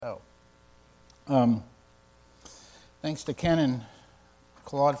Thanks to Ken and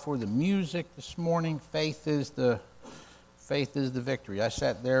Claude for the music this morning. Faith is the victory. I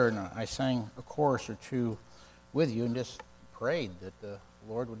sat there and I sang a chorus or two with you and just prayed that the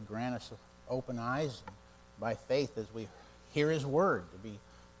Lord would grant us open eyes by faith as we hear His word, to be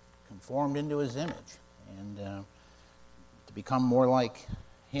conformed into His image and to become more like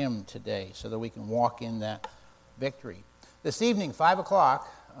Him today so that we can walk in that victory. This evening, 5 o'clock,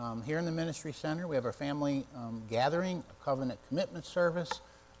 here in the Ministry Center, we have our family gathering, a covenant commitment service,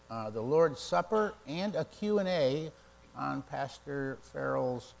 the Lord's Supper, and a Q&A on Pastor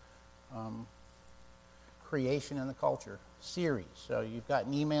Farrell's Creation and the Culture series. So you've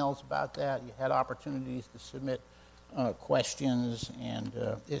gotten emails about that. You had opportunities to submit questions, and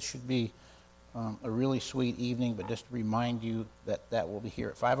it should be a really sweet evening, but just to remind you that will be here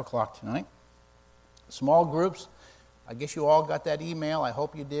at 5 o'clock tonight. Small groups, I guess you all got that email. I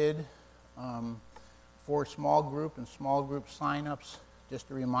hope you did. For small group and small group sign-ups, just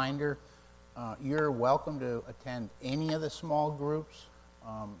a reminder, you're welcome to attend any of the small groups.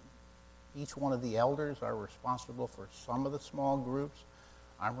 Each one of the elders are responsible for some of the small groups.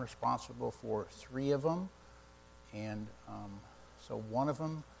 I'm responsible for 3 of them. And so one of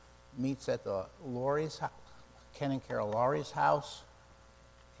them meets at the Ken and Carol Laurie's house.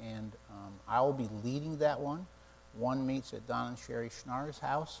 And I will be leading that one. One meets at Don and Sherry Schnarr's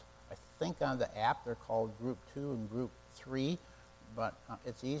house. I think on the app they're called Group 2 and Group 3, but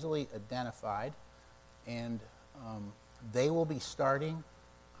it's easily identified. And they will be starting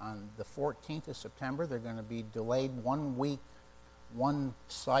on the 14th of September. They're going to be delayed 1 week, one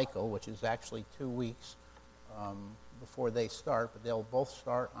cycle, which is actually 2 weeks before they start, but they'll both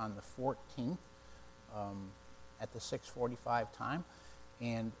start on the 14th at the 6:45 time.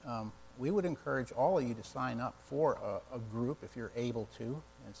 And we would encourage all of you to sign up for a group if you're able to,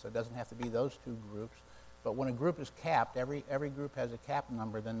 and so it doesn't have to be those 2 groups. But when a group is capped, every group has a cap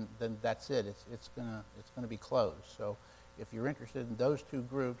number, then that's it. It's gonna be closed. So if you're interested in those 2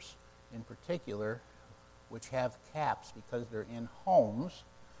 groups in particular, which have caps because they're in homes,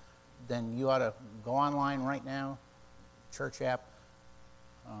 then you ought to go online right now, church app,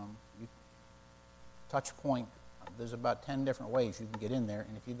 touch point. There's about 10 different ways you can get in there.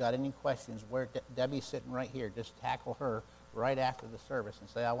 And if you've got any questions, where Debbie's sitting right here, just tackle her right after the service and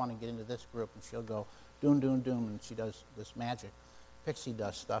say, I want to get into this group. And she'll go, doom, doom, doom, and she does this magic. Pixie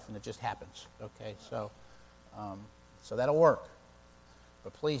does stuff, and it just happens. Okay, so that'll work.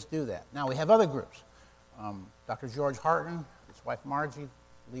 But please do that. Now, we have other groups. Dr. George Harton, his wife Margie,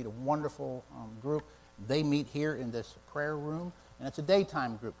 lead a wonderful group. They meet here in this prayer room. And it's a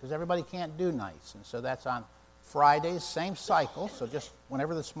daytime group because everybody can't do nights. And so that's on Fridays, same cycle, so just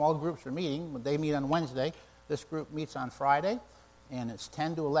whenever the small groups are meeting, when they meet on Wednesday, this group meets on Friday, and it's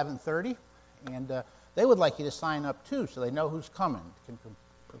 10 to 11:30, and they would like you to sign up too, so they know who's coming, can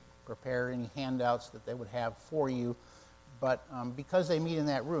prepare any handouts that they would have for you, but because they meet in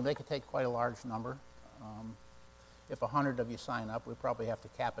that room, they could take quite a large number. If 100 of you sign up, we probably have to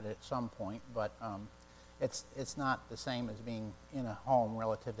cap it at some point, but it's not the same as being in a home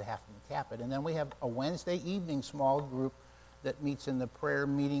relative to having to cap it. And then we have a Wednesday evening small group that meets in the prayer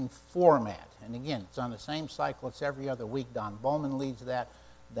meeting format. And again, it's on the same cycle. It's every other week. Don Bowman leads that.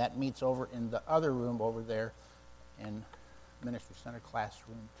 That meets over in the other room over there in Ministry Center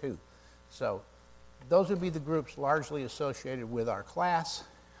Classroom 2. So those would be the groups largely associated with our class.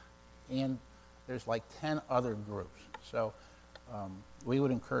 And there's like 10 other groups. So we would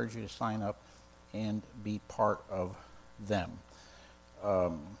encourage you to sign up and be part of them.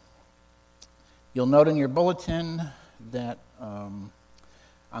 You'll note in your bulletin that on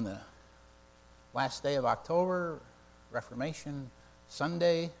the last day of October, Reformation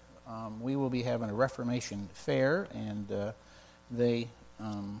Sunday, we will be having a Reformation fair, and they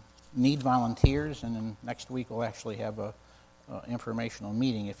need volunteers, and then next week we'll actually have a informational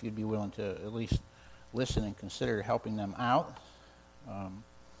meeting if you'd be willing to at least listen and consider helping them out.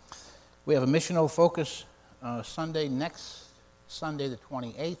 We have a missional focus Sunday, next Sunday the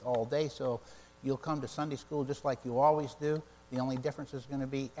 28th, all day, so you'll come to Sunday school just like you always do. The only difference is going to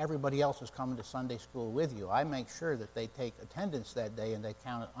be everybody else is coming to Sunday school with you. I make sure that they take attendance that day and they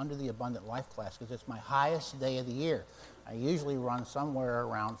count it under the Abundant Life class because it's my highest day of the year. I usually run somewhere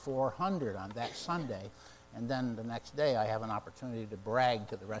around 400 on that Sunday, and then the next day I have an opportunity to brag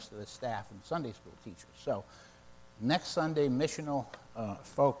to the rest of the staff and Sunday school teachers. So next Sunday, missional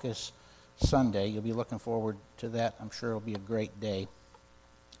focus Sunday. You'll be looking forward to that. I'm sure it'll be a great day.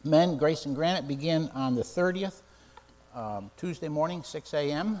 Men, Grace and Granite begin on the 30th, Tuesday morning, 6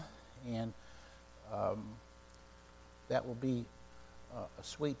 a.m., and that will be a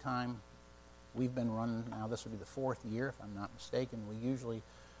sweet time we've been running, now this will be the 4th year, if I'm not mistaken. We usually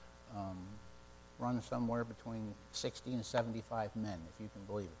run somewhere between 60 and 75 men, if you can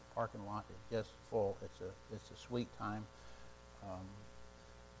believe it. The parking lot is just full. It's a sweet time.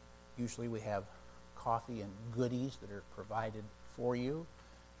 Usually we have coffee and goodies that are provided for you,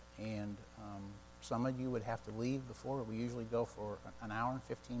 and some of you would have to leave before. We usually go for an hour and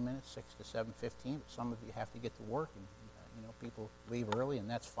 15 minutes, 6 to 7:15, but some of you have to get to work, and people leave early, and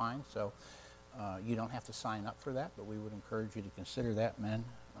that's fine. So you don't have to sign up for that, but we would encourage you to consider that, men,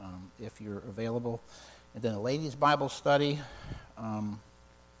 if you're available. And then the ladies' Bible study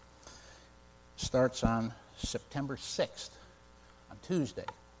starts on September 6th, on Tuesday.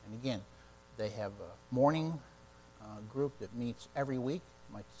 And again, they have a morning group that meets every week.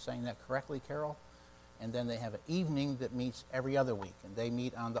 Am I saying that correctly, Carol? And then they have an evening that meets every other week, and they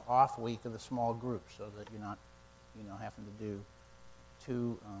meet on the off week of the small group, so that you're not, having to do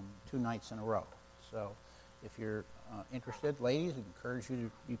two nights in a row. So, if you're interested, ladies, I encourage you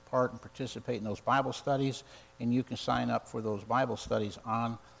to be part and participate in those Bible studies, and you can sign up for those Bible studies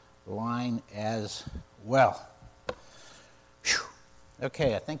online as well. Whew.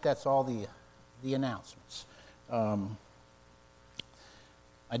 Okay, I think that's all the announcements. I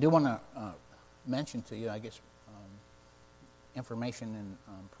do want to mention to you, I guess, information in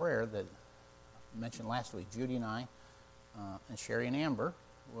prayer that I mentioned last week. Judy and I and Sherry and Amber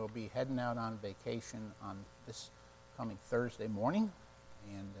will be heading out on vacation on this coming Thursday morning,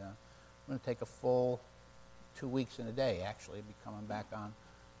 and I'm going to take a full 2 weeks and a day, actually. I'll be coming back on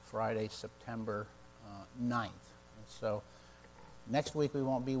Friday, September 9th. And so next week we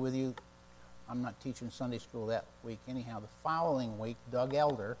won't be with you. I'm not teaching Sunday school that week anyhow. The following week, Doug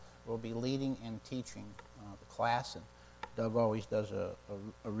Elder will be leading and teaching the class, and Doug always does a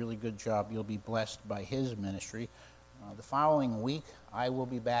really good job. You'll be blessed by his ministry. The following week, I will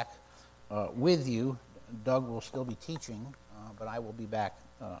be back with you. Doug will still be teaching, but I will be back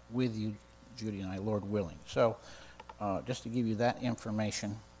with you, Judy and I, Lord willing. So just to give you that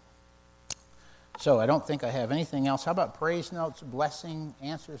information. So I don't think I have anything else. How about praise notes, blessing,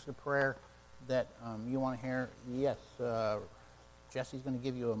 answers to prayer that you want to hear? Yes, Jesse's going to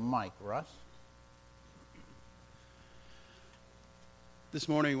give you a mic. Russ? This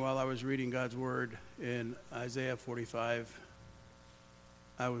morning, while I was reading God's Word in Isaiah 45,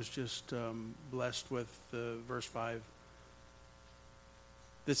 I was just blessed with verse 5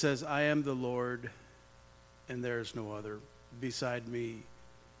 that says, I am the Lord, and there is no other. Beside me,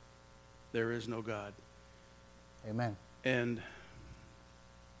 there is no God. Amen. And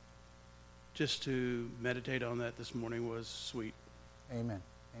just to meditate on that this morning was sweet. Amen.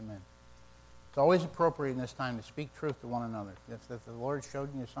 Amen. It's always appropriate in this time to speak truth to one another. If the Lord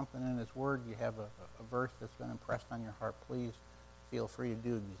showed you something in His Word, you have a verse that's been impressed on your heart, please feel free to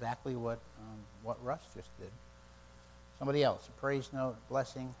do exactly what Russ just did. Somebody else, a praise note,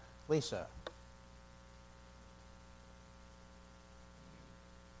 blessing. Lisa.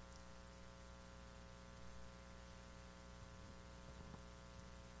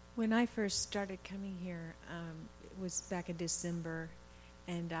 When I first started coming here, it was back in December,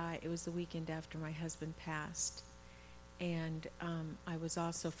 and it was the weekend after my husband passed. And I was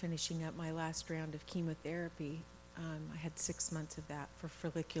also finishing up my last round of chemotherapy. I had 6 months of that for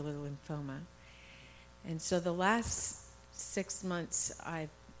follicular lymphoma. And so the last 6 months, I've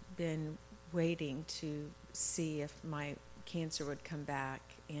been waiting to see if my cancer would come back.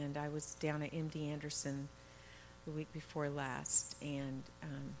 And I was down at MD Anderson the week before last, and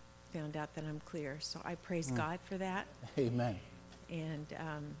found out that I'm clear. So I praise God for that. Amen. And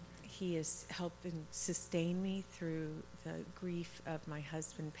He has helped and sustained me through the grief of my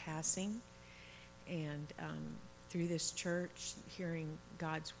husband passing, and through this church, hearing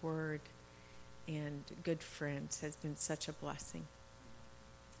God's Word and good friends has been such a blessing.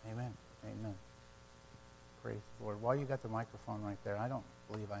 Amen. Amen. Praise the Lord. While you got the microphone right there, I don't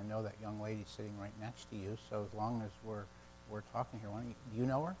believe I know that young lady sitting right next to you, so as long as we're talking here, do you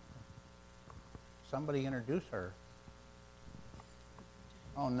know her? Somebody introduce her.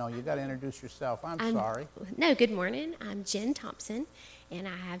 Oh, no, you got to introduce yourself. I'm sorry. No, good morning. I'm Jen Thompson, and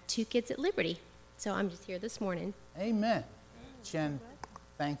I have 2 kids at Liberty, so I'm just here this morning. Amen. Jen,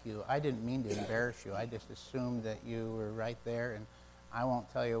 thank you. I didn't mean to embarrass you. I just assumed that you were right there, and I won't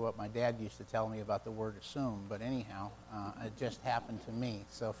tell you what my dad used to tell me about the word assume, but anyhow, it just happened to me,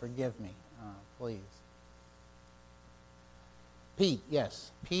 so forgive me, please. Pete,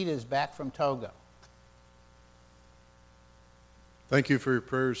 yes. Pete is back from Togo. Thank you for your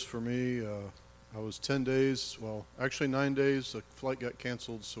prayers for me. I was 10 days, well, actually 9 days. The flight got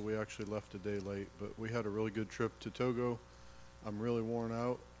canceled, so we actually left a day late. But we had a really good trip to Togo. I'm really worn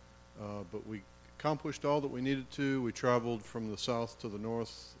out. but we accomplished all that we needed to. We traveled from the south to the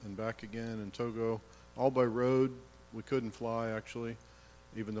north and back again in Togo, all by road. We couldn't fly, actually,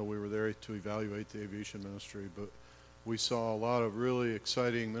 even though we were there to evaluate the aviation ministry. But we saw a lot of really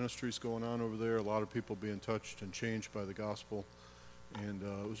exciting ministries going on over there, a lot of people being touched and changed by the gospel. And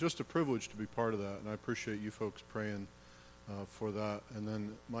it was just a privilege to be part of that, and I appreciate you folks praying for that. And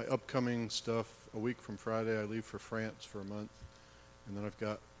then my upcoming stuff, a week from Friday, I leave for France for a month, and then I've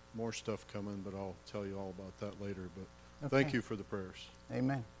got more stuff coming, but I'll tell you all about that later. But Okay. thank you for the prayers.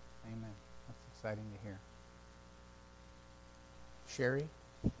 Amen. Amen. That's exciting to hear. Sherry?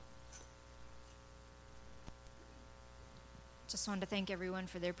 Just wanted to thank everyone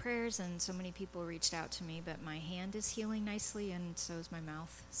for their prayers, and so many people reached out to me, but my hand is healing nicely, and so is my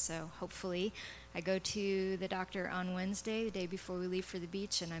mouth. So hopefully I go to the doctor on Wednesday, the day before we leave for the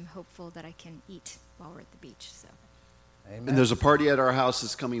beach, and I'm hopeful that I can eat while we're at the beach. So. Amen. And there's a party at our house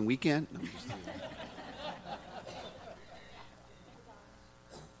this coming weekend. No, I'm just kidding.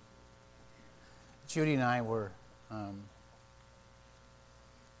 Judy and I were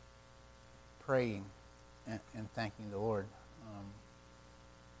praying and thanking the Lord.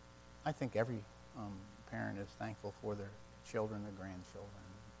 I think every parent is thankful for their children, their grandchildren,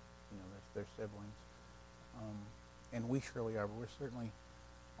 their siblings. And we surely are, but we're certainly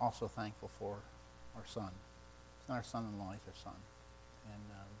also thankful for our son. He's not our son-in-law, he's our son. And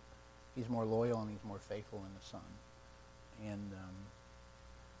he's more loyal and he's more faithful than the son. And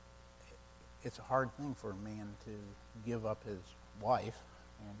it's a hard thing for a man to give up his wife,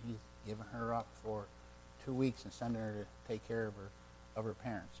 and he's given her up for 2 weeks and sending her to take care of her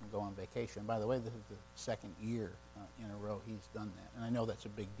parents and go on vacation. By the way, this is the second year in a row he's done that, and I know that's a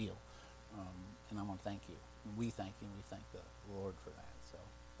big deal. And I want to thank you. And we thank you, and we thank the Lord for that. So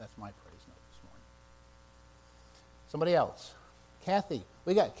that's my praise note this morning. Somebody else. Kathy.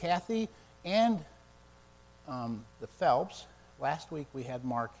 We got Kathy and the Phelps. Last week we had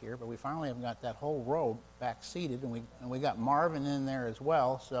Mark here, but we finally have got that whole row back seated, and we got Marvin in there as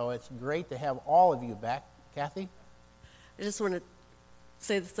well. So it's great to have all of you back. Kathy? I just want to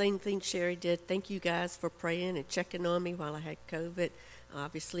say the same thing Sherry did. Thank you guys for praying and checking on me while I had COVID.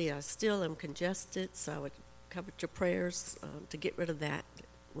 Obviously, I still am congested, so I would cover your prayers to get rid of that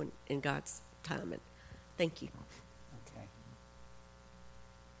when in God's timing. Thank you. Okay.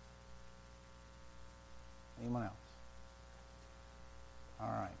 Anyone else? All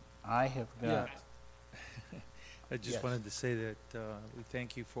right. I have got... I just Yes. wanted to say that we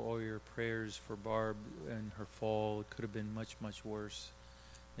thank you for all your prayers for Barb and her fall. It could have been much, much worse,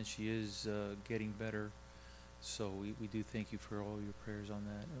 and she is getting better. So we do thank you for all your prayers on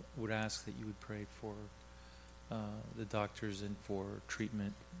that. I would ask that you would pray for the doctors and for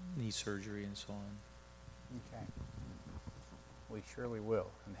treatment, knee surgery, and so on. Okay. We surely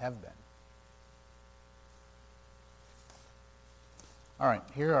will and have been. All right,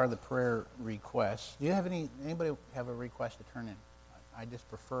 here are the prayer requests. Do you have anybody have a request to turn in? I just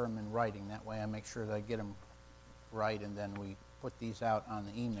prefer them in writing. That way I make sure that I get them right, and then we put these out on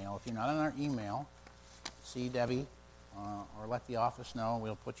the email. If you're not on our email, see Debbie or let the office know.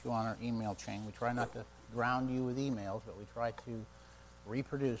 We'll put you on our email chain. We try not to drown you with emails, but we try to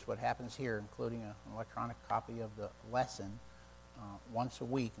reproduce what happens here, including an electronic copy of the lesson once a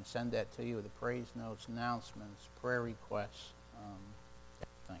week, and send that to you with the praise notes, announcements, prayer requests,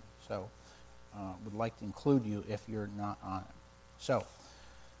 everything. So would like to include you if you're not on it. So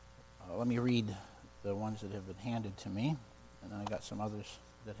let me read the ones that have been handed to me, and then I got some others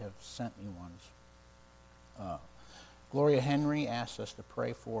that have sent me ones. Gloria Henry asked us to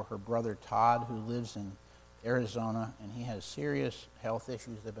pray for her brother Todd, who lives in Arizona, and he has serious health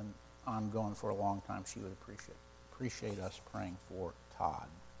issues that have been ongoing for a long time. She would appreciate us praying for Todd.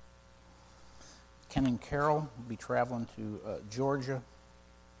 Ken and Carol will be traveling to Georgia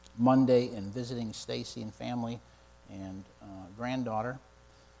Monday and visiting Stacy and family and granddaughter,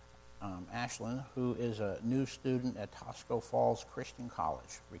 Ashlyn, who is a new student at Tosco Falls Christian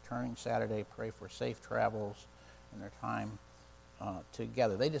College. Returning Saturday, pray for safe travels and their time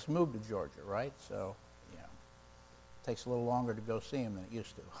together. They just moved to Georgia, right? So, yeah, it takes a little longer to go see them than it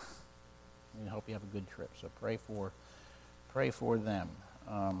used to. We hope you have a good trip. So pray for them.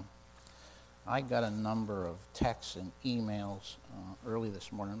 I got a number of texts and emails early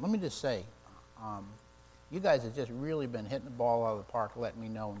this morning. Let me just say, you guys have just really been hitting the ball out of the park, letting me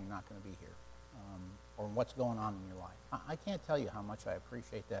know when you're not going to be here, or what's going on in your life. I can't tell you how much I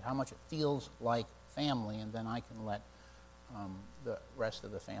appreciate that, how much it feels like family, and then I can let the rest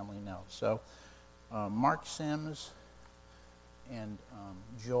of the family know. So Mark Sims and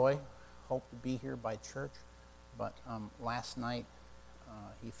Joy hope to be here by church, but last night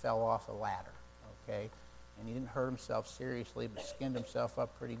he fell off a ladder, okay? And he didn't hurt himself seriously, but skinned himself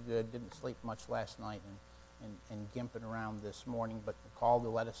up pretty good. Didn't sleep much last night and gimping around this morning, but called to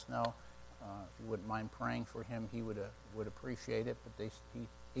let us know. If you wouldn't mind praying for him, he would appreciate it. But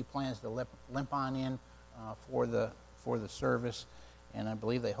he plans to limp on in for the service, and I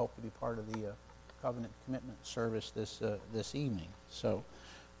believe they hope to be part of the covenant commitment service this evening. So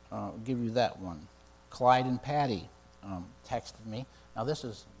I'll give you that one. Clyde and Patty texted me. Now this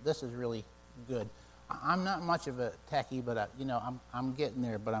is really good. I'm not much of a techie, but I'm getting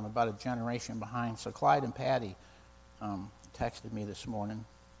there. But I'm about a generation behind. So Clyde and Patty texted me this morning,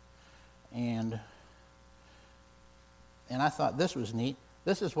 and I thought this was neat.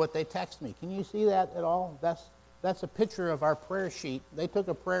 This is what they texted me. Can you see that at all? That's a picture of our prayer sheet. They took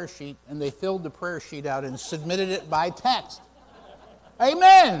a prayer sheet and they filled the prayer sheet out and submitted it by text.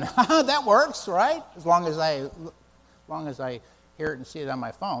 Amen. That works, right? As long as I hear it and see it on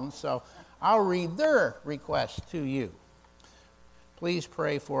my phone. So I'll read their request to you. Please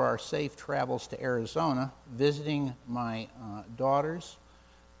pray for our safe travels to Arizona, visiting my daughters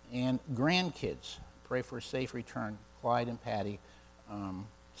and grandkids. Pray for a safe return, Clyde and Patty.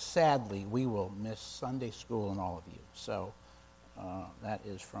 Sadly, we will miss Sunday school and all of you. So that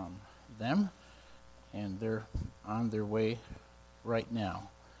is from them, and they're on their way right now.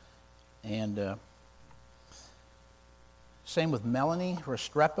 And same with Melanie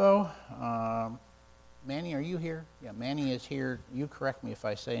Restrepo. Manny, are you here? Yeah, Manny is here. You correct me if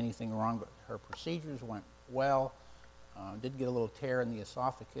I say anything wrong, but her procedures went well. Did get a little tear in the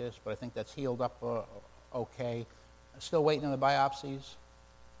esophagus, but I think that's healed up okay. Still waiting on the biopsies?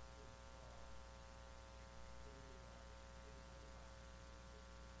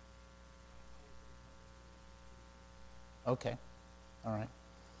 Okay. All right.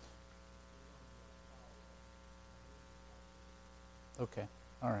 Okay.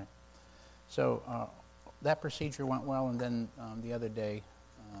 All right. So that procedure went well, and then the other day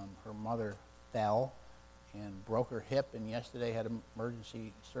her mother fell and broke her hip, and yesterday had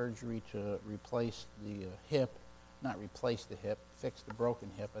emergency surgery to replace the hip. Not replace the hip, fix the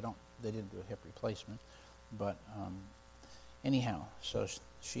broken hip. They didn't do a hip replacement. But anyhow, so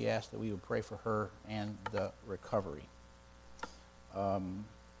she asked that we would pray for her and the recovery. Brent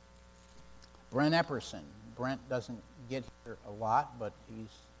Epperson. Brent doesn't get here a lot, but he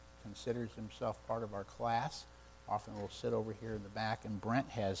considers himself part of our class. Often will sit over here in the back, and Brent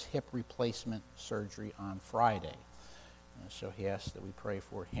has hip replacement surgery on Friday. And so he asks that we pray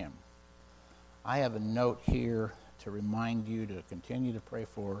for him. I have a note here to remind you to continue to pray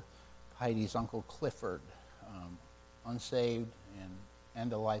for Heidi's Uncle Clifford, unsaved and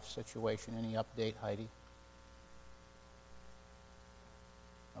end-of-life situation. Any update, Heidi?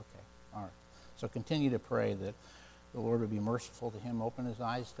 Okay, all right. So continue to pray that the Lord would be merciful to him, open his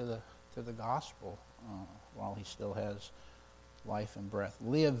eyes to the gospel while he still has life and breath.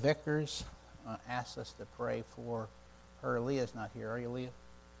 Leah Vickers asked us to pray for her. Leah's not here, are you, Leah?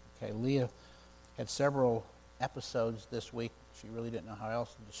 Okay, Leah had several episodes this week. She really didn't know how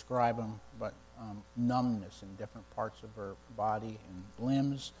else to describe them, but numbness in different parts of her body and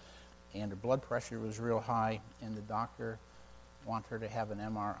limbs, and her blood pressure was real high, and the doctor wants her to have an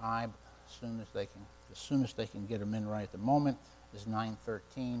MRI. As soon as they can get them in right at the moment is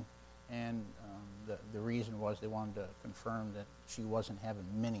 9/13, and the reason was they wanted to confirm that she wasn't having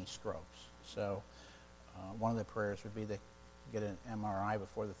mini strokes. So one of the prayers would be to get an MRI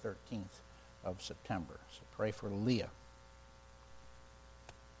before the 13th of September. So pray for Leah.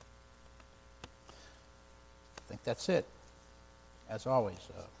 I think that's it. As always,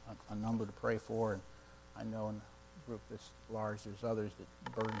 a number to pray for, and I know in a group this large, there's others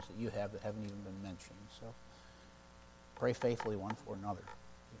burdens that you have that haven't even been mentioned. So pray faithfully one for another.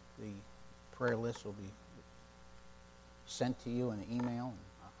 The prayer list will be sent to you in an email.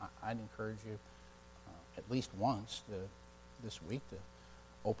 I'd encourage you at least once this week to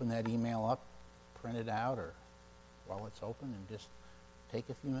open that email up, print it out, or while it's open, and just take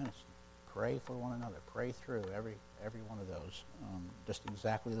a few minutes. Pray for one another. Pray through every one of those, just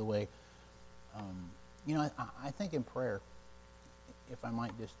exactly the way. I think in prayer, if I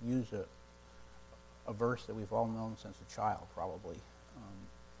might just use a verse that we've all known since a child, probably,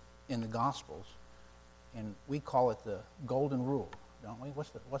 in the Gospels, and we call it the golden rule, don't we?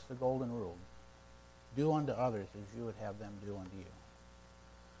 What's the golden rule? Do unto others as you would have them do unto you.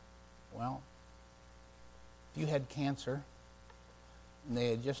 Well, if you had cancer and they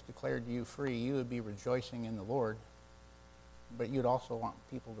had just declared you free, you would be rejoicing in the Lord, but you'd also want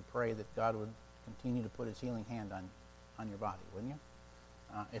people to pray that God would continue to put his healing hand on your body, wouldn't you?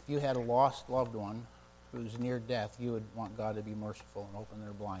 If you had a lost loved one who's near death, you would want God to be merciful and open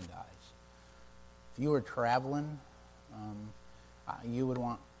their blind eyes. If you were traveling, you would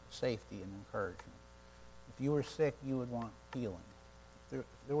want safety and encouragement. If you were sick, you would want healing. If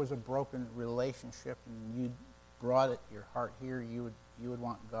there was a broken relationship and you brought your heart here, you would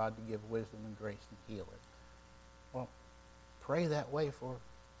want God to give wisdom and grace and heal it. Well, pray that way for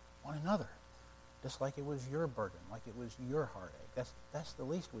one another, just like it was your burden, like it was your heartache. That's the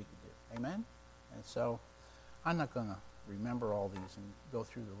least we could do. Amen? And so I'm not going to remember all these and go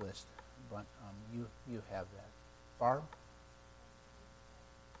through the list, but you have that. Barb?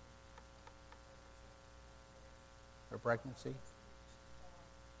 Her pregnancy?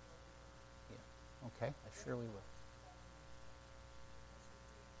 Yeah. Okay, I surely will.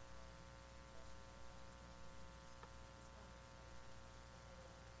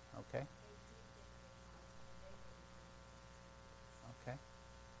 Okay. Okay.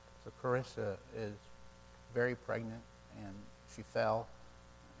 So Carissa is very pregnant, and she fell,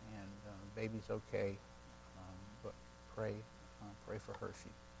 and baby's okay, but pray for her. She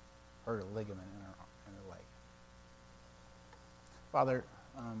hurt a ligament in her leg. Father,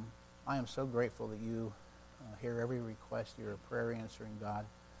 I am so grateful that you hear every request. You're a prayer answering God.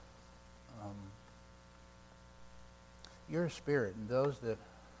 You're a spirit, and those that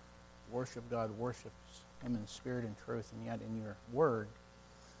worship God worships him in spirit and truth, and yet in your word,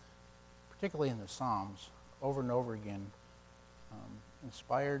 particularly in the Psalms, over and over again,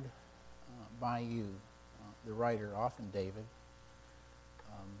 inspired by you, the writer, often David,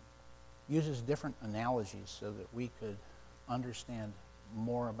 uses different analogies so that we could understand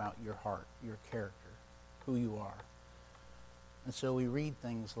more about your heart, your character, who you are. And so we read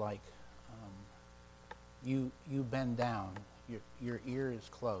things like, you bend down, your ear is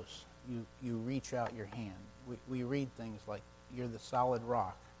close, you reach out your hand. We read things like, you're the solid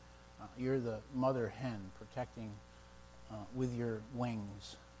rock, you're the mother hen protecting with your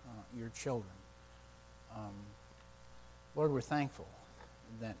wings your children. Lord, we're thankful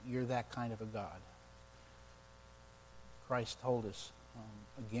that you're that kind of a God. Christ told us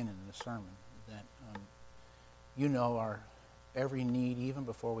again in the sermon that you know our every need even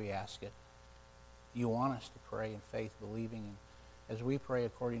before we ask it. You want us to pray in faith, believing, and as we pray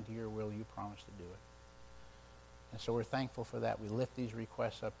according to your will, you promise to do it. And so we're thankful for that. We lift these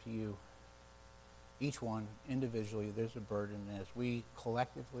requests up to you. Each one individually, there's a burden. And as we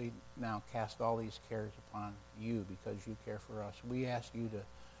collectively now cast all these cares upon you because you care for us, we ask you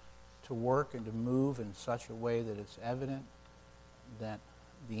to work and to move in such a way that it's evident that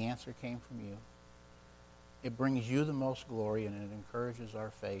the answer came from you. It brings you the most glory, and it encourages our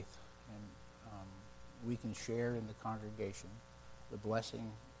faith. And we can share in the congregation the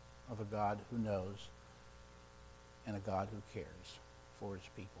blessing of a God who knows and a God who cares for his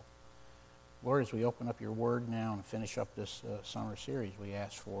people. Lord, as we open up your word now and finish up this summer series, we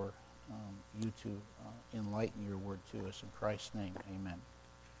ask for you to enlighten your word to us. In Christ's name, amen.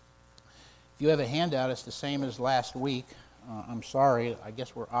 If you have a handout, it's the same as last week. I'm sorry, I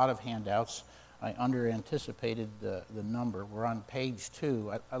guess we're out of handouts. I under-anticipated the number. We're on page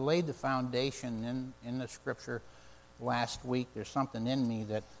 2. I laid the foundation in the scripture last week. There's something in me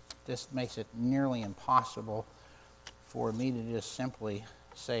that just makes it nearly impossible for me to just simply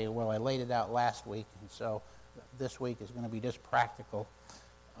say, well, I laid it out last week, and so this week is going to be just practical.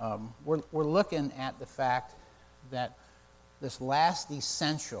 We're looking at the fact that this last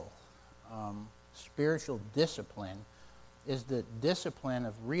essential spiritual discipline is the discipline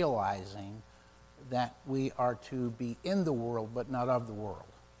of realizing that we are to be in the world but not of the world.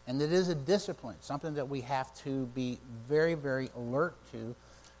 And it is a discipline, something that we have to be very, very alert to,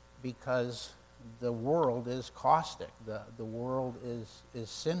 because the world is caustic. The world is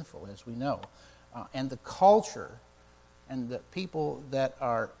sinful, as we know. And the culture and the people that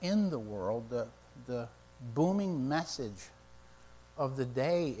are in the world, the booming message of the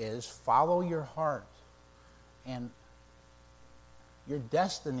day is follow your heart. And your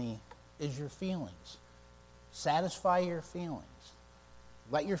destiny is your feelings. Satisfy your feelings.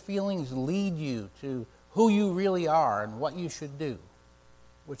 Let your feelings lead you to who you really are and what you should do,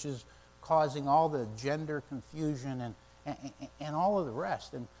 which is causing all the gender confusion and all of the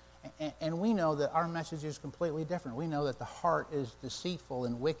rest. And we know that our message is completely different. We know that the heart is deceitful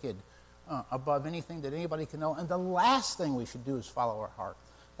and wicked above anything that anybody can know. And the last thing we should do is follow our heart.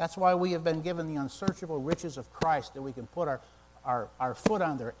 That's why we have been given the unsearchable riches of Christ, that we can put our foot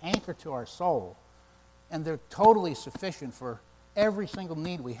on their anchor to our soul. And they're totally sufficient for every single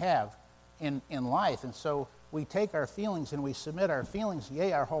need we have in life. And so we take our feelings and we submit our feelings,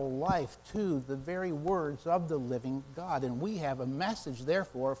 yea, our whole life, to the very words of the living God. And we have a message,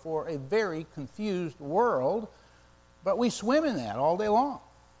 therefore, for a very confused world, but we swim in that all day long.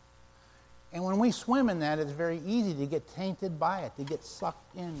 And when we swim in that, it's very easy to get tainted by it, to get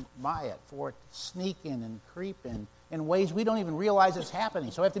sucked in by it, for it to sneak in and creep in ways we don't even realize it's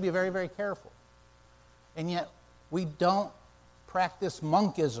happening. So we have to be very, very careful. And yet, we don't practice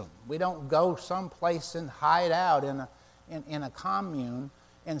monkism. We don't go someplace and hide out in a commune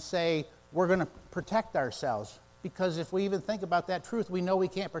and say, we're going to protect ourselves. Because if we even think about that truth, we know we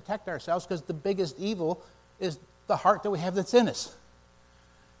can't protect ourselves because the biggest evil is the heart that we have that's in us.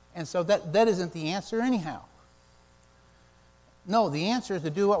 And so that isn't the answer anyhow. No, the answer is to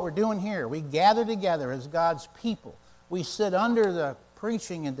do what we're doing here. We gather together as God's people. We sit under the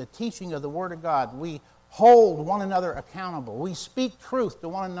preaching and the teaching of the Word of God. We hold one another accountable. We speak truth to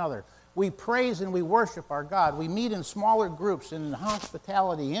one another. We praise and we worship our God. We meet in smaller groups, in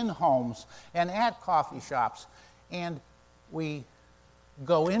hospitality, in homes, and at coffee shops. And we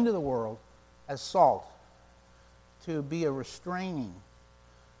go into the world as salt to be a restraining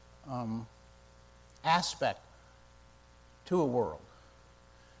aspect to a world.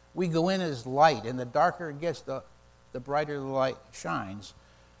 We go in as light, and the darker it gets, the brighter the light shines.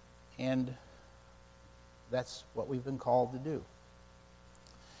 And that's what we've been called to do.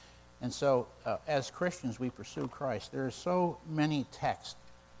 And so, as Christians, we pursue Christ. There are so many texts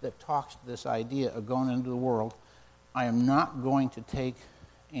that talks to this idea of going into the world. I am not going to take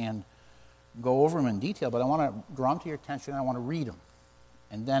and go over them in detail, but I want to draw them to your attention. I want to read them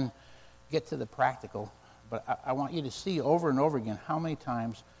and then get to the practical. But I want you to see over and over again how many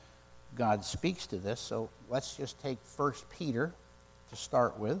times God speaks to this. So let's just take 1 Peter to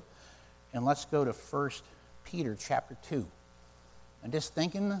start with, and let's go to 1 Peter chapter 2. And just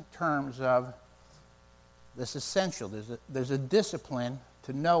think in the terms of this essential. There's a discipline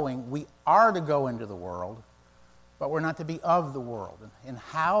to knowing we are to go into the world, but we're not to be of the world. And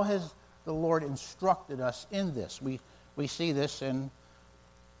how has the Lord instructed us in this? We see this in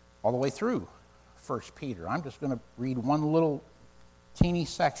all the way through 1 Peter. I'm just going to read one little teeny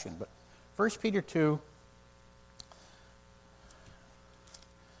section. But 1 Peter 2,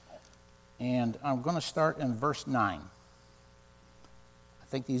 and I'm going to start in verse 9. I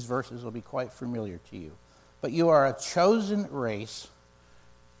think these verses will be quite familiar to you. But you are a chosen race,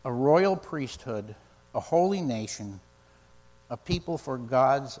 a royal priesthood, a holy nation, a people for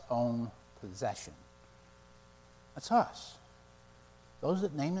God's own possession. That's us. Those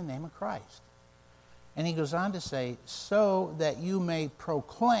that name the name of Christ. And he goes on to say, so that you may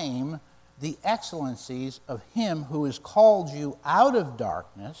proclaim the excellencies of him who has called you out of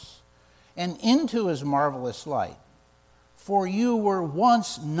darkness and into his marvelous light. For you were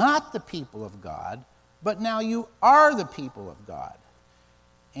once not the people of God, but now you are the people of God.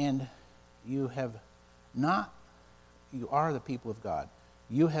 And you are the people of God.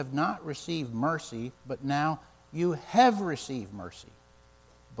 You have not received mercy, but now you have received mercy.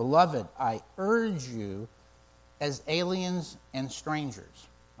 Beloved, I urge you as aliens and strangers.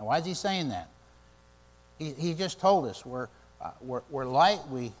 Now, why is he saying that? He just told us we're light.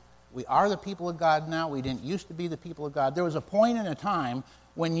 We are the people of God now. We didn't used to be the people of God. There was a point in a time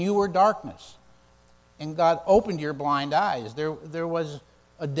when you were darkness, and God opened your blind eyes. There was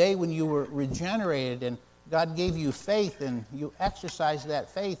a day when you were regenerated, and God gave you faith, and you exercised that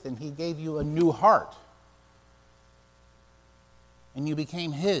faith, and he gave you a new heart. And you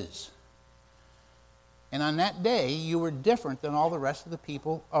became his. And on that day, you were different than all the rest of the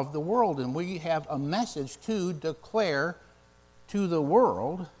people of the world. And we have a message to declare to the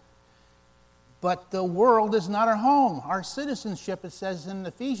world. But the world is not our home. Our citizenship, it says in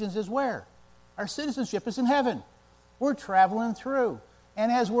Ephesians, is where? Our citizenship is in heaven. We're traveling through.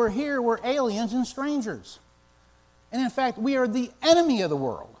 And as we're here, we're aliens and strangers. And in fact, we are the enemy of the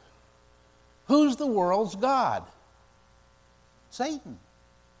world. Who's the world's God? Satan.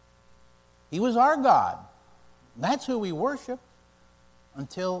 He was our God. That's who we worship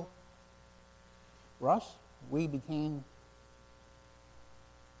until, Russ, we became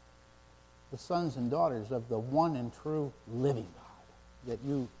the sons and daughters of the one and true living God that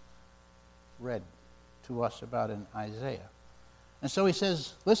you read to us about in Isaiah. And so he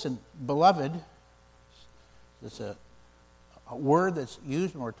says, listen, beloved, it's a word that's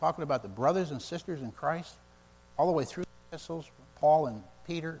used when we're talking about the brothers and sisters in Christ, all the way through the epistles, Paul and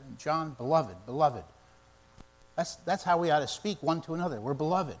Peter and John, beloved, beloved. That's how we ought to speak one to another. We're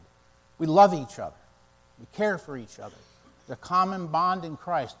beloved. We love each other. We care for each other. The common bond in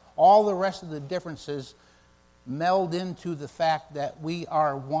Christ. All the rest of the differences meld into the fact that we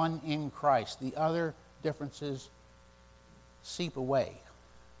are one in Christ. The other differences seep away,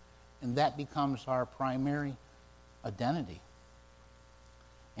 and that becomes our primary identity.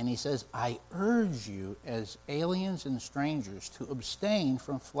 And he says, I urge you as aliens and strangers to abstain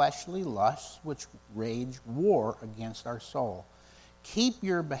from fleshly lusts which wage war against our soul. Keep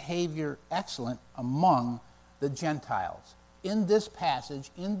your behavior excellent among the Gentiles. In this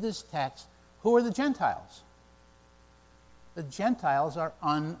passage, in this text, who are the Gentiles? The Gentiles are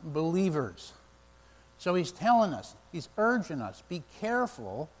unbelievers. So he's telling us, he's urging us, be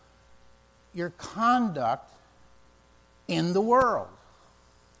careful your conduct in the world.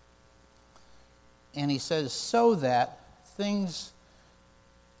 And he says, so that things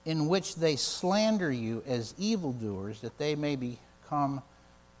in which they slander you as evildoers, that they may become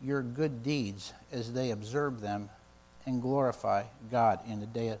your good deeds as they observe them and glorify God in the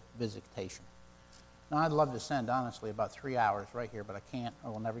day of visitation. Now, I'd love to spend, honestly, about 3 hours right here, but I can't. I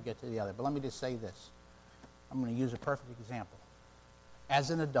will never get to the other. But let me just say this. I'm going to use a perfect example. As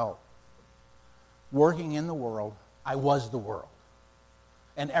an adult, working in the world, I was the world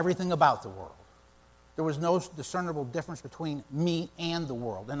and everything about the world. There was no discernible difference between me and the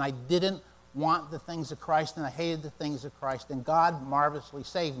world. And I didn't want the things of Christ, and I hated the things of Christ. And God marvelously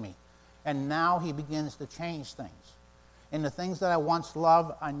saved me. And now he begins to change things. And the things that I once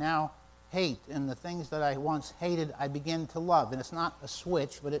loved, I now hate. And the things that I once hated, I begin to love. And it's not a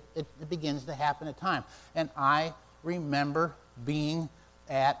switch, but it begins to happen at times. And I remember being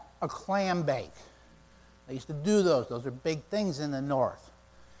at a clam bake. I used to do those. Those are big things in the north.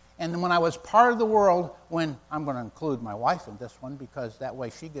 And when I was part of the world, when I'm going to include my wife in this one because that way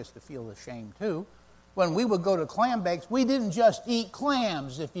she gets to feel the shame too, when we would go to clam bakes, we didn't just eat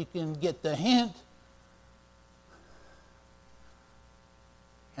clams, if you can get the hint.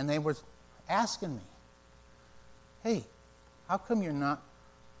 And they were asking me, hey, how come you're not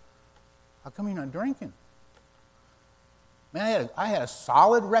drinking? Man, I had a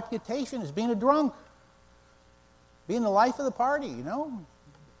solid reputation as being a drunk, being the life of the party, you know.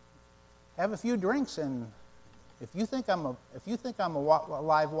 Have a few drinks, and if you think I'm a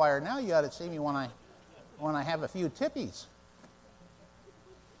live wire now, you ought to see me when I have a few tippies.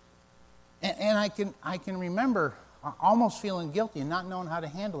 And I can remember almost feeling guilty and not knowing how to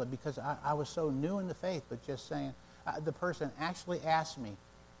handle it because I was so new in the faith. But just saying, the person actually asked me,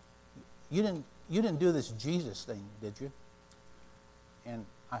 "You didn't do this Jesus thing, did you?" And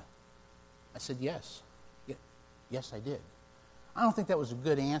I said, "Yes, yes, I did." I don't think that was a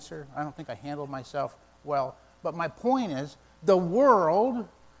good answer. I don't think I handled myself well. But my point is, the world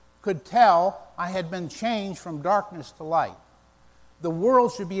could tell I had been changed from darkness to light. The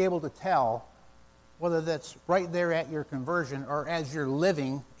world should be able to tell whether that's right there at your conversion or as you're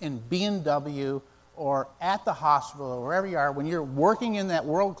living in B&W or at the hospital or wherever you are. When you're working in that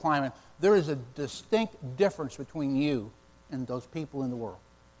world climate, there is a distinct difference between you and those people in the world.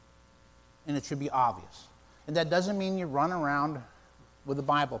 And it should be obvious. And that doesn't mean you run around with the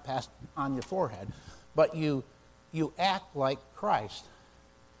Bible passed on your forehead, but you act like Christ.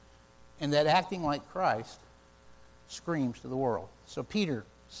 And that acting like Christ screams to the world. So Peter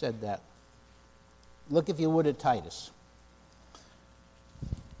said that. Look, if you would, at Titus.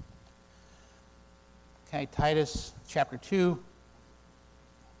 Okay, Titus chapter 2.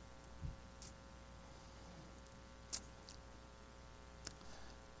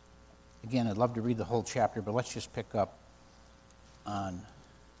 Again, I'd love to read the whole chapter, but let's just pick up on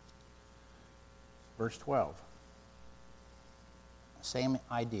verse 12. Same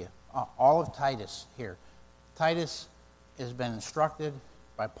idea. All of Titus here. Titus has been instructed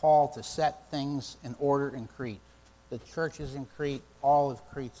by Paul to set things in order in Crete. The churches in Crete, all of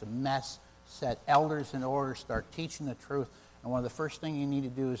Crete's a mess. Set elders in order, start teaching the truth. And one of the first things you need to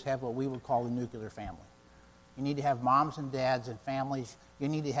do is have what we would call a nuclear family. You need to have moms and dads and families. You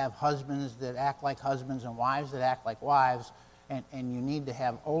need to have husbands that act like husbands and wives that act like wives. And you need to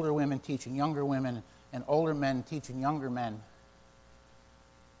have older women teaching younger women and older men teaching younger men.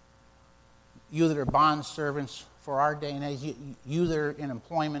 You that are bond servants for our day and age, you that are in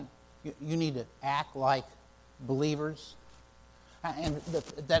employment, you need to act like believers. And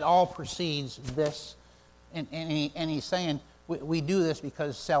that all precedes this. And he's saying we do this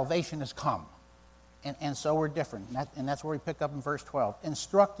because salvation has come. And so we're different. And that's where we pick up in verse 12.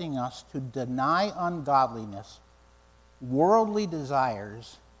 Instructing us to deny ungodliness, worldly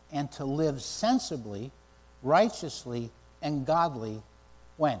desires, and to live sensibly, righteously, and godly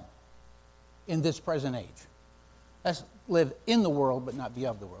when? In this present age. Let's live in the world but not be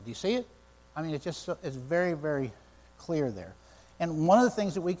of the world. Do you see it? I mean, it's very, very clear there. And one of the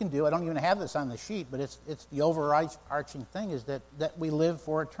things that we can do, I don't even have this on the sheet, but it's the overarching thing, is that we live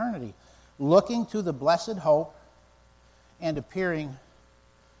for eternity. looking to the blessed hope and appearing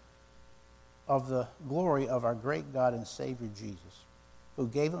of the glory of our great God and Savior Jesus, who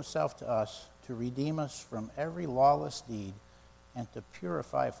gave himself to us to redeem us from every lawless deed and to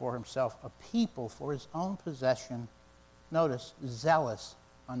purify for himself a people for his own possession, notice, zealous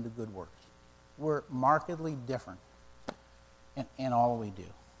unto good works. We're markedly different in all we do.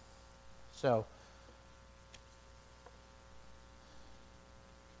 So,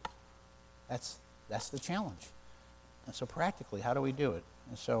 that's the challenge. And so practically, how do we do it?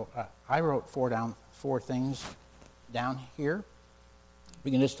 And so I wrote four things down here.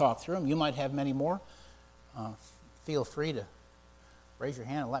 We can just talk through them. You might have many more. Feel free to raise your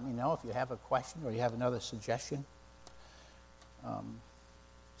hand and let me know if you have a question or you have another suggestion.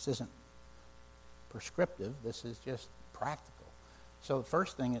 This isn't prescriptive. This is just practical. So the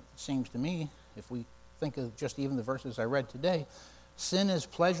first thing, it seems to me, if we think of just even the verses I read today, sin is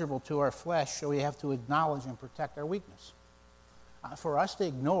pleasurable to our flesh, so we have to acknowledge and protect our weakness. For us to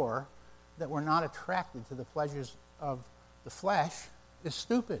ignore that we're not attracted to the pleasures of the flesh is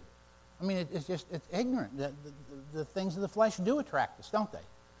stupid. I mean, it's ignorant. The things of the flesh do attract us, don't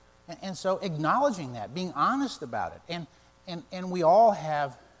they? And so acknowledging that, being honest about it. And we all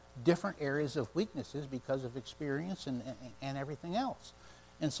have different areas of weaknesses because of experience and everything else.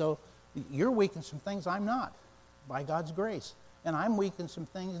 And so you're weak in some things I'm not, by God's grace. And I'm weak in some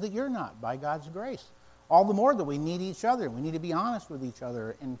things that you're not, by God's grace. All the more that we need each other. We need to be honest with each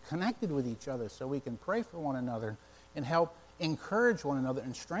other and connected with each other so we can pray for one another and help encourage one another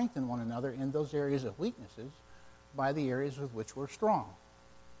and strengthen one another in those areas of weaknesses by the areas with which we're strong.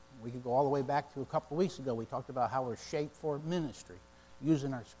 We could go all the way back to a couple of weeks ago. We talked about how we're shaped for ministry,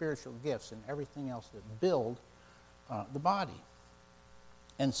 using our spiritual gifts and everything else that build the body.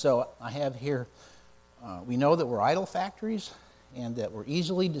 And so I have here, we know that we're idol factories and that we're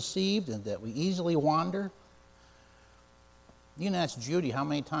easily deceived and that we easily wander. You can ask Judy how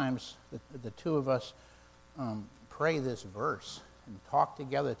many times the two of us pray this verse and talk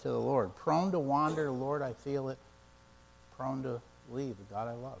together to the Lord. Prone to wander, Lord, I feel it. Prone to leave the God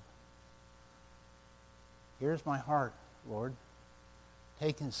I love. Here's my heart, Lord.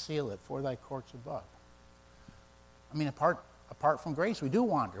 Take and seal it for thy courts above. I mean, apart from grace, we do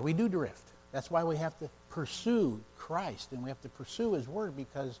wander. We do drift. That's why we have to pursue Christ and we have to pursue his word,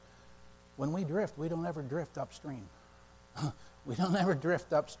 because when we drift, we don't ever drift upstream. We don't ever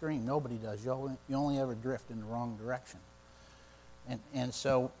drift upstream. Nobody does. You only ever drift in the wrong direction. And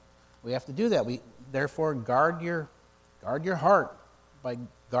so we have to do that. Therefore, guard your heart by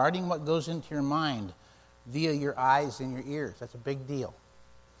guarding what goes into your mind via your eyes and your ears. That's a big deal.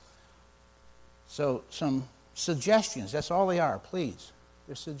 So some suggestions. That's all they are, please.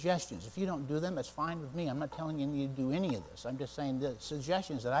 They're suggestions. If you don't do them, that's fine with me. I'm not telling you to do any of this. I'm just saying the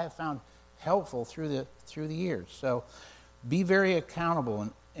suggestions that I have found helpful through the years. So be very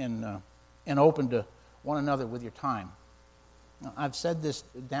accountable and open to one another with your time. Now, I've said this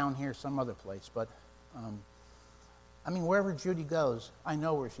down here some other place, but wherever Judy goes, I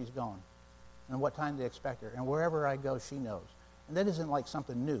know where she's going and what time to expect her. And wherever I go, she knows. And that isn't like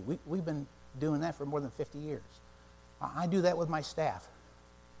something new. We've been doing that for more than 50 years. I do that with my staff.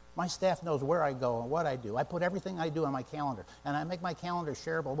 My staff knows where I go and what I do. I put everything I do on my calendar, and I make my calendar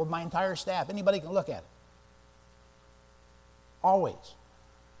shareable with my entire staff. Anybody can look at it. Always.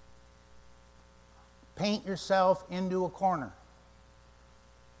 Paint yourself into a corner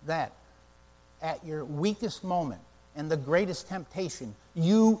that at your weakest moment and the greatest temptation,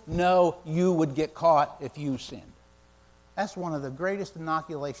 you know you would get caught if you sinned. That's one of the greatest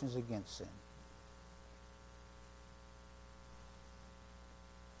inoculations against sin.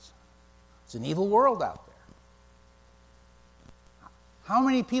 It's an evil world out there. How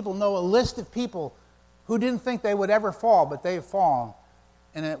many people know a list of people who didn't think they would ever fall, but they've fallen,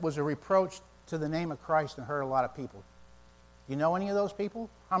 and it was a reproach to the name of Christ and hurt a lot of people? Do you know any of those people?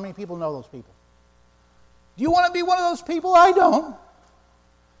 How many people know those people? Do you want to be one of those people? I don't.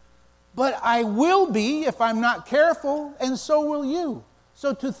 But I will be if I'm not careful, and so will you.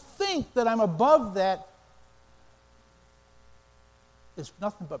 So to think that I'm above that is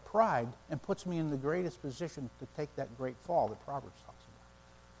nothing but pride and puts me in the greatest position to take that great fall that Proverbs talks about.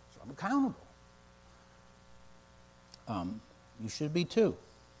 So I'm accountable. You should be too.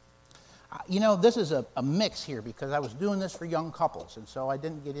 This is a mix here because I was doing this for young couples, and so I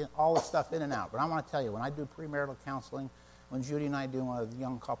didn't get all the stuff in and out. But I want to tell you, when I do premarital counseling, when Judy and I do one with a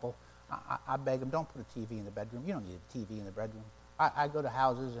young couple, I beg them, don't put a TV in the bedroom. You don't need a TV in the bedroom. I go to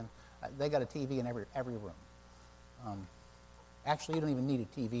houses, and they got a TV in every room. Actually, you don't even need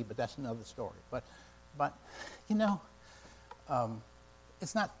a TV, but that's another story. But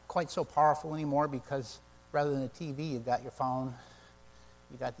it's not quite so powerful anymore because rather than a TV, you've got your phone,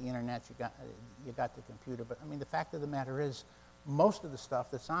 you got the internet, you got the computer. But I mean, the fact of the matter is, most of the stuff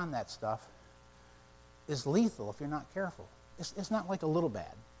that's on that stuff is lethal if you're not careful. It's not like a little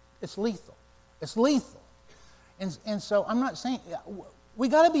bad. It's lethal. It's lethal. And so I'm not saying, we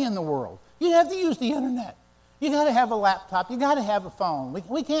got to be in the world. You have to use the internet. You got to have a laptop. You got to have a phone.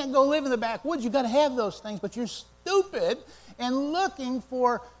 We can't go live in the backwoods. You got to have those things, but you're stupid and looking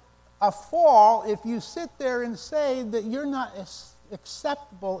for a fall if you sit there and say that you're not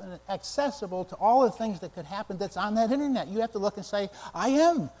acceptable and accessible to all the things that could happen that's on that internet. You have to look and say, I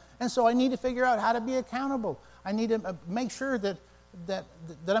am. And so I need to figure out how to be accountable. I need to make sure that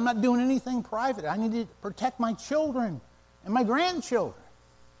I'm not doing anything private. I need to protect my children and my grandchildren.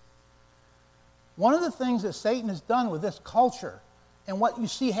 One of the things that Satan has done with this culture and what you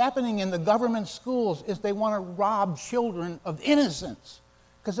see happening in the government schools is they want to rob children of innocence.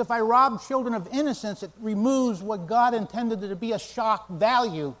 Because if I rob children of innocence, it removes what God intended to be a shock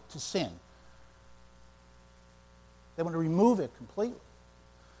value to sin. They want to remove it completely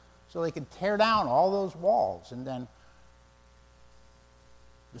so they can tear down all those walls and then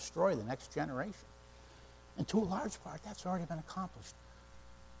destroy the next generation. And to a large part, that's already been accomplished.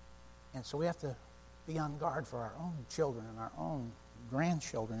 And so we have to be on guard for our own children and our own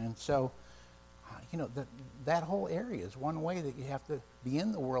grandchildren. And so, that whole area is one way that you have to be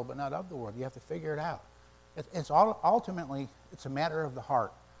in the world but not of the world. You have to figure it out. Ultimately, it's a matter of the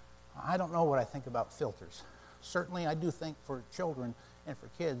heart. I don't know what I think about filters. Certainly, I do think for children and for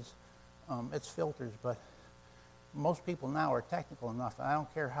kids, it's filters, but most people now are technical enough, and I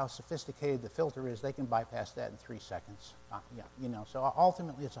don't care how sophisticated the filter is, they can bypass that in 3 seconds. So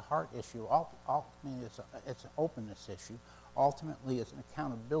ultimately it's a heart issue. Ultimately it's an openness issue. Ultimately it's an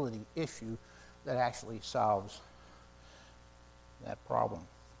accountability issue that actually solves that problem.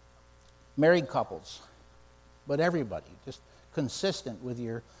 Married couples, but everybody, just consistent with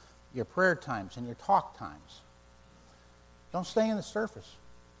your prayer times and your talk times. Don't stay in the surface.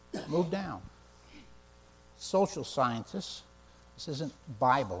 Move down. Social scientists, this isn't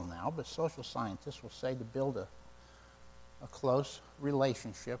Bible now, but social scientists will say to build a close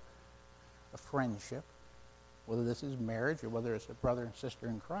relationship, a friendship, whether this is marriage or whether it's a brother and sister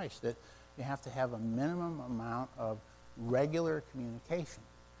in Christ, that you have to have a minimum amount of regular communication.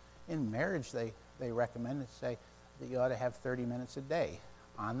 In marriage, they recommend to say that you ought to have 30 minutes a day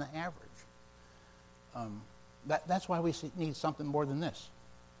on the average. That's why we need something more than this.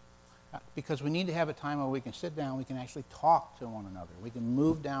 Because we need to have a time where we can sit down, we can actually talk to one another. We can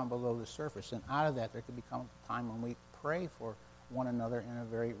move down below the surface, and out of that there could become a time when we pray for one another in a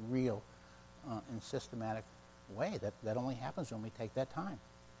very real and systematic way. That only happens when we take that time.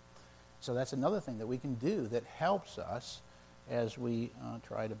 So that's another thing that we can do that helps us as we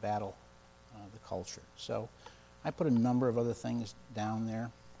try to battle the culture. So I put a number of other things down there.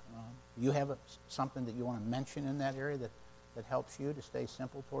 You have something that you want to mention in that area that helps you to stay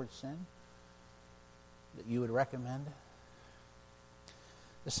simple towards sin, that you would recommend?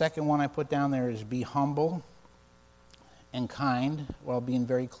 The second one I put down there is be humble and kind while being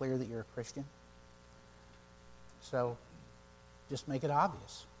very clear that you're a Christian. So just make it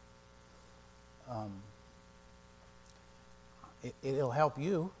obvious. It'll help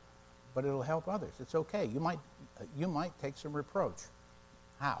you, but it'll help others. It's okay. You might take some reproach.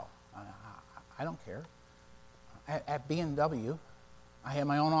 How? I don't care. At B&W, I had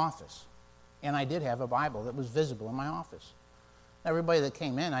my own office, and I did have a Bible that was visible in my office. Everybody that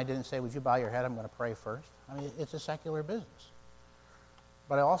came in, I didn't say, would you bow your head, I'm going to pray first. I mean, it's a secular business.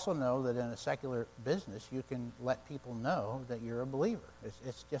 But I also know that in a secular business, you can let people know that you're a believer.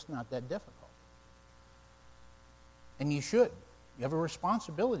 It's just not that difficult. And you should. You have a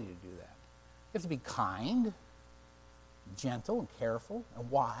responsibility to do that. You have to be kind, gentle, and careful, and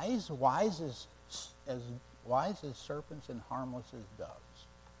wise. Wise as serpents and harmless as doves.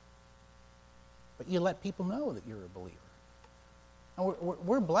 But you let people know that you're a believer. And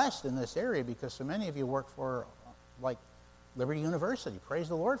we're blessed in this area because so many of you work for, like, Liberty University. Praise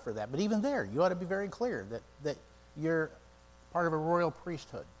the Lord for that. But even there, you ought to be very clear that you're part of a royal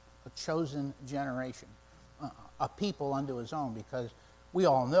priesthood, a chosen generation, a people unto his own, because we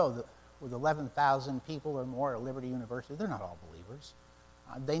all know that with 11,000 people or more at Liberty University, they're not all believers.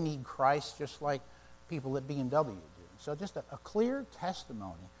 They need Christ just like people at B&W do. So just a clear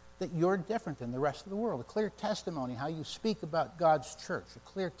testimony that you're different than the rest of the world. A clear testimony how you speak about God's church. A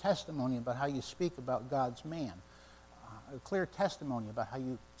clear testimony about how you speak about God's man. A clear testimony about how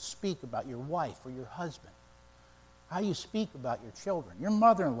you speak about your wife or your husband. How you speak about your children, your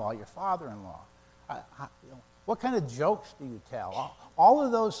mother-in-law, your father-in-law. What kind of jokes do you tell? All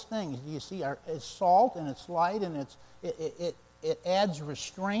of those things, you see, it's salt and it's light and it adds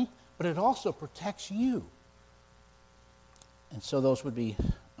restraint, but it also protects you. And so those would be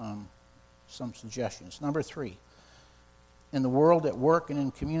some suggestions. Number 3, in the world, at work, and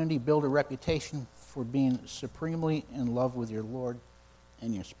in community, build a reputation for being supremely in love with your Lord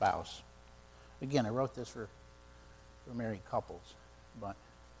and your spouse. Again, I wrote this for married couples, but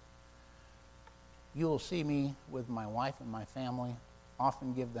you will see me with my wife and my family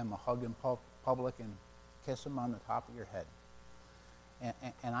often give them a hug in public and kiss them on the top of your head.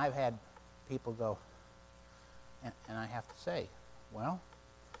 And I've had people go, and I have to say, well,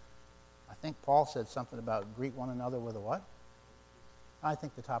 I think Paul said something about greet one another with a what? I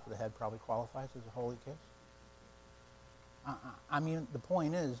think the top of the head probably qualifies as a holy kiss. I mean, the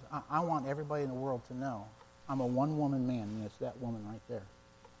point is, I want everybody in the world to know I'm a one-woman man, and it's that woman right there.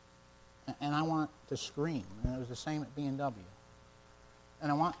 And I want to scream, and it was the same at B&W.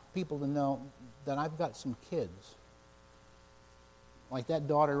 And I want people to know that I've got some kids, like that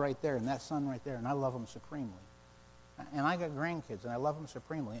daughter right there and that son right there, and I love them supremely. And I got grandkids, and I love them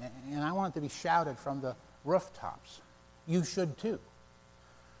supremely. And I want it to be shouted from the rooftops. You should too.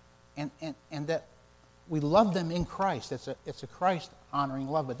 And that we love them in Christ. It's a Christ-honoring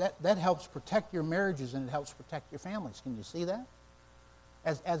love. But that helps protect your marriages, and it helps protect your families. Can you see that?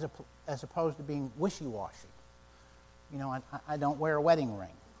 As opposed to being wishy-washy. You know, I don't wear a wedding ring.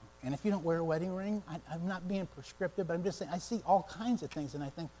 And if you don't wear a wedding ring, I'm not being prescriptive, but I'm just saying, I see all kinds of things, and I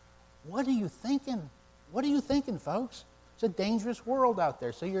think, what are you thinking? What are you thinking, folks? It's a dangerous world out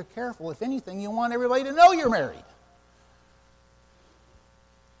there, so you're careful. If anything, you want everybody to know you're married.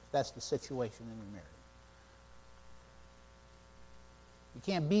 If that's the situation in your marriage. You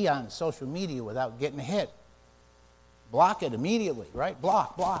can't be on social media without getting hit. Block it immediately, right?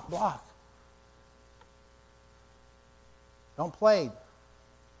 Block, block, block. Don't play.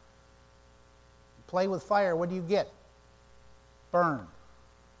 Play with fire, what do you get? Burn.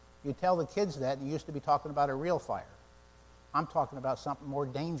 You tell the kids that, and you used to be talking about a real fire. I'm talking about something more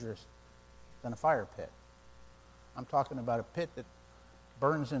dangerous than a fire pit. I'm talking about a pit that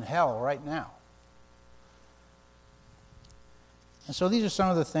burns in hell right now. And so these are some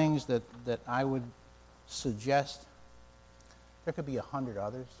of the things that I would suggest. There could be 100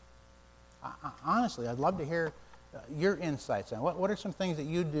 others. Honestly, I'd love to hear your insights on what are some things that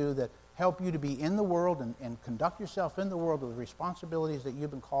you do that help you to be in the world and conduct yourself in the world with the responsibilities that you've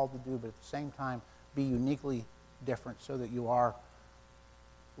been called to do, but at the same time be uniquely different so that you are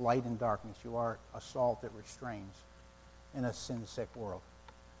light in darkness. You are a salt that restrains in a sin-sick world.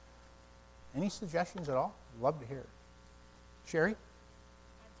 Any suggestions at all? Love to hear it. Sherry? I'm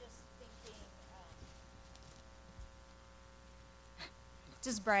just thinking,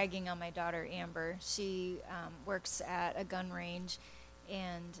 just bragging on my daughter Amber. She works at a gun range,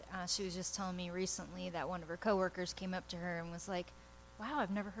 and she was just telling me recently that one of her coworkers came up to her and was like, wow,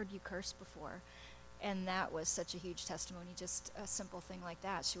 I've never heard you curse before. And that was such a huge testimony, just a simple thing like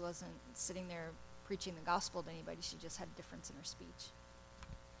that. She wasn't sitting there preaching the gospel to anybody. She just had a difference in her speech.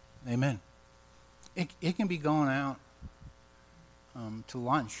 Amen. It can be going out to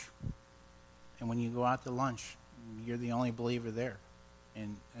lunch, and when you go out to lunch, you're the only believer there.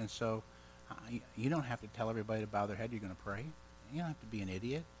 And so you don't have to tell everybody to bow their head. You're going to pray. You don't have to be an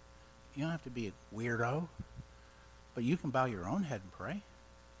idiot. You don't have to be a weirdo. But you can bow your own head and pray.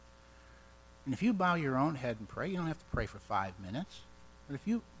 And if you bow your own head and pray, you don't have to pray for 5 minutes. But if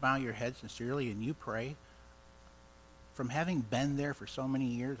you bow your head sincerely and you pray, from having been there for so many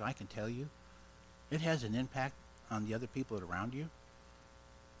years, I can tell you, it has an impact on the other people that are around you.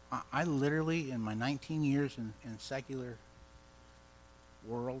 I literally, in my 19 years in secular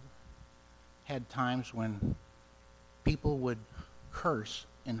world, had times when people would curse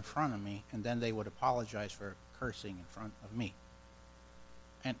in front of me, and then they would apologize for cursing in front of me.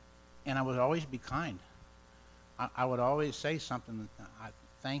 And I would always be kind. I would always say something, I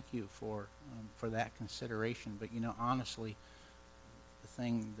thank you for that consideration. But, honestly, the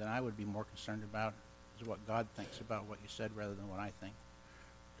thing that I would be more concerned about is what God thinks about what you said rather than what I think.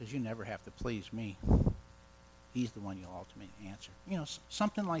 Because you never have to please me. He's the one you'll ultimately answer.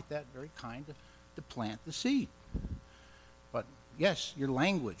 Something like that, very kind to plant the seed. But, yes, your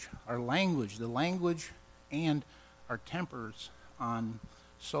language, the language and our tempers on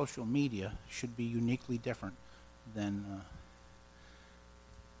social media should be uniquely different than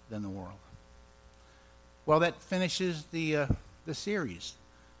the world. Well, that finishes the series.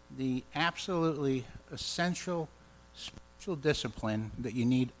 The absolutely essential spiritual discipline that you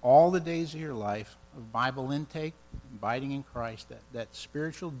need all the days of your life of Bible intake, abiding in Christ, that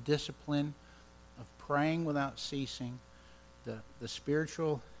spiritual discipline of praying without ceasing, the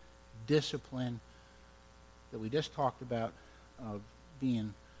spiritual discipline that we just talked about of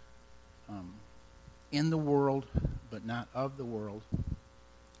being in the world but not of the world,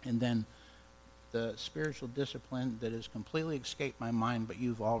 and then the spiritual discipline that has completely escaped my mind, but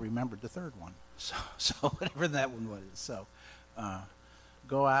you've all remembered the third one. So whatever that one was. So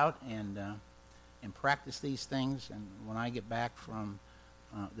go out and practice these things. And when I get back from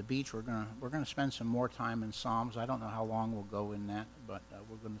the beach, we're gonna spend some more time in Psalms. I don't know how long we'll go in that, but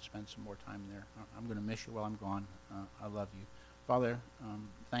we're going to spend some more time there. I'm going to miss you while I'm gone. I love you, Father.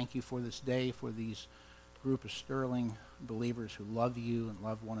 Thank you for this day, for these group of sterling believers who love you and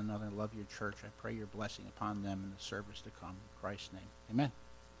love one another and love your church. I pray your blessing upon them in the service to come. In Christ's name, amen.